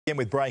Again,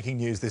 with breaking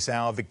news this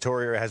hour,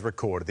 Victoria has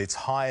recorded its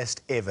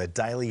highest ever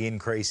daily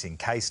increase in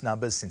case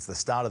numbers since the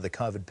start of the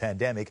COVID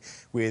pandemic,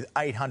 with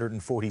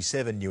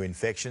 847 new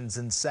infections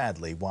and,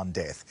 sadly, one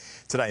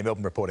death. Today,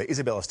 Melbourne reporter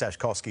Isabella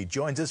Stashkowski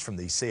joins us from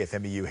the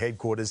CFMEU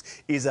headquarters.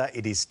 Isa,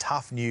 it is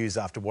tough news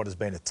after what has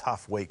been a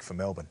tough week for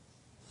Melbourne.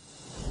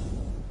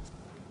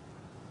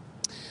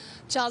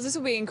 Charles, this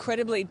will be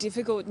incredibly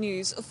difficult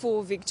news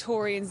for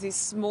Victorians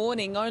this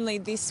morning. Only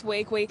this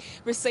week we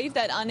received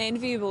that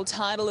unenviable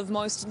title of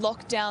most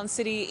locked down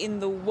city in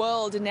the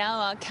world, and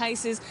now our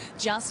cases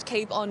just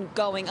keep on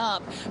going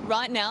up.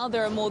 Right now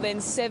there are more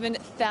than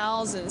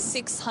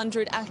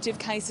 7,600 active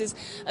cases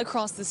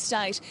across the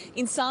state.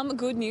 In some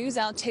good news,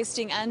 our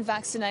testing and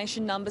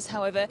vaccination numbers,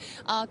 however,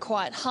 are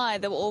quite high.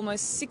 There were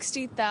almost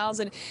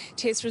 60,000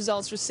 test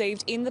results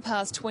received in the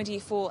past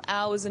 24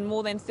 hours and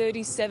more than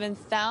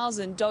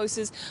 37,000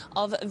 doses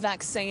of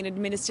vaccine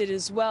administered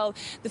as well.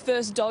 The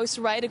first dose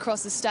rate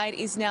across the state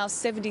is now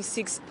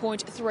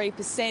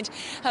 76.3%.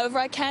 However,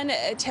 I can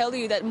tell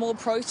you that more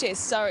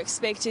protests are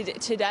expected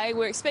today.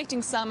 We're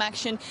expecting some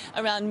action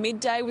around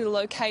midday, with a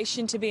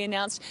location to be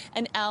announced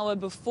an hour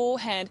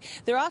beforehand.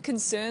 There are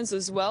concerns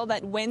as well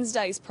that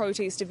Wednesday's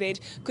protest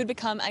event could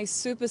become a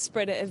super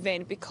spreader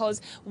event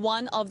because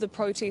one of the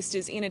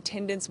protesters in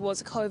attendance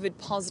was COVID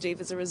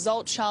positive. As a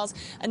result, Charles,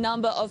 a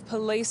number of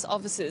police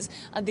officers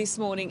are this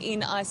morning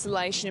in isolation.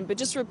 But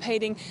just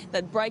repeating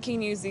that breaking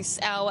news this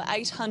hour,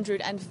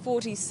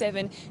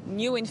 847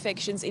 new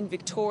infections in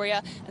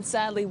Victoria, and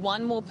sadly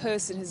one more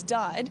person has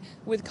died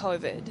with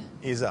COVID.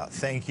 Isa,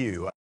 thank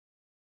you.